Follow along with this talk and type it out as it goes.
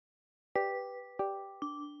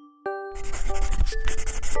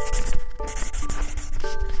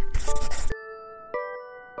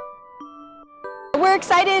We're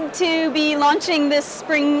excited to be launching this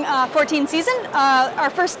spring 14 season, our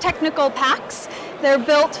first technical packs. They're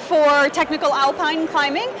built for technical alpine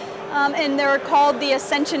climbing, and they're called the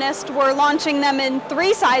Ascensionist. We're launching them in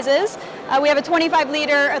 3 sizes. We have a 25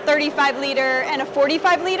 liter, a 35 liter, and a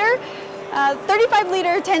 45 liter. 35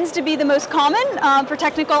 liter tends to be the most common for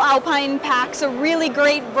technical alpine packs, a really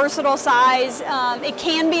great versatile size. It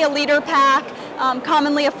can be a leader pack,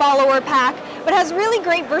 commonly a follower pack, but has really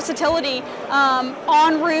great versatility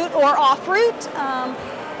en route or off route.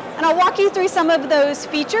 And I'll walk you through some of those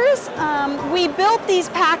features. We built these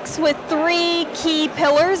packs with 3 key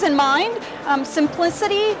pillars in mind: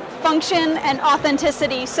 simplicity, function, and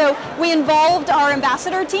authenticity. So we involved our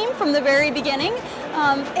ambassador team from the very beginning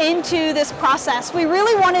into this process. We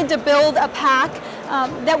really wanted to build a pack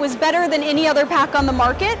that was better than any other pack on the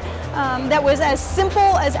market, that was as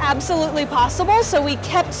simple as absolutely possible. So we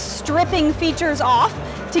kept stripping features off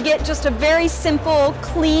to get just a very simple,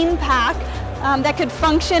 clean pack that could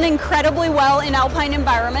function incredibly well in alpine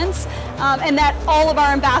environments, and that all of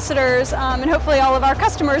our ambassadors and hopefully all of our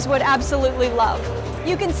customers would absolutely love.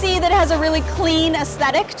 You can see that it has a really clean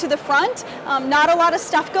aesthetic to the front. Not a lot of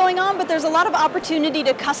stuff going on, but there's a lot of opportunity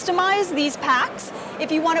to customize these packs.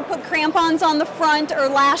 If you want to put crampons on the front or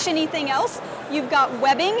lash anything else, you've got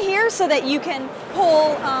webbing here so that you can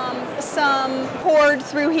pull some cord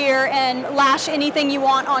through here and lash anything you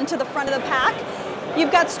want onto the front of the pack. You've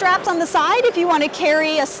got straps on the side if you want to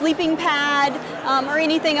carry a sleeping pad or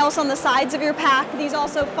anything else on the sides of your pack. These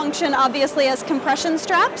also function obviously as compression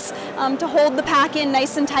straps to hold the pack in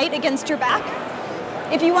nice and tight against your back.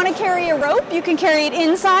 If you want to carry a rope, you can carry it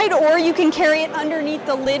inside or you can carry it underneath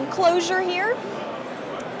the lid closure here.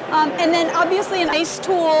 And then obviously an ice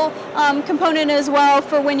tool component as well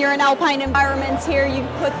for when you're in alpine environments here. You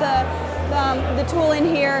put the tool in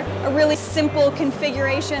here, a really simple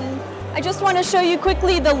configuration. I just want to show you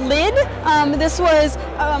quickly the lid. This was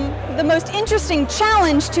the most interesting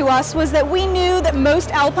challenge to us, was that we knew that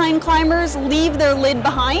most alpine climbers leave their lid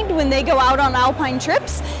behind when they go out on alpine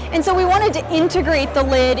trips. And so we wanted to integrate the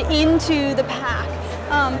lid into the pack.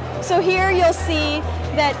 So here you'll see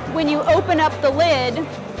that when you open up the lid,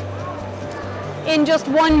 in just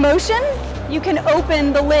one motion, you can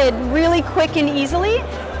open the lid really quick and easily.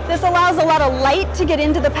 This allows a lot of light to get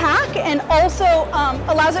into the pack and also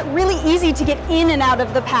allows it really easy to get in and out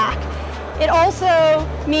of the pack. It also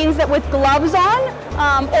means that with gloves on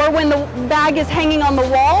or when the bag is hanging on the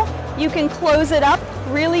wall, you can close it up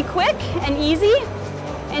really quick and easy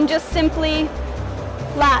and just simply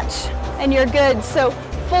latch and you're good. So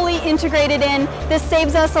fully integrated in. This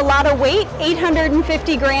saves us a lot of weight,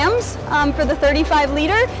 850 grams for the 35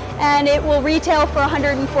 liter, and it will retail for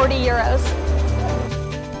 140 euros.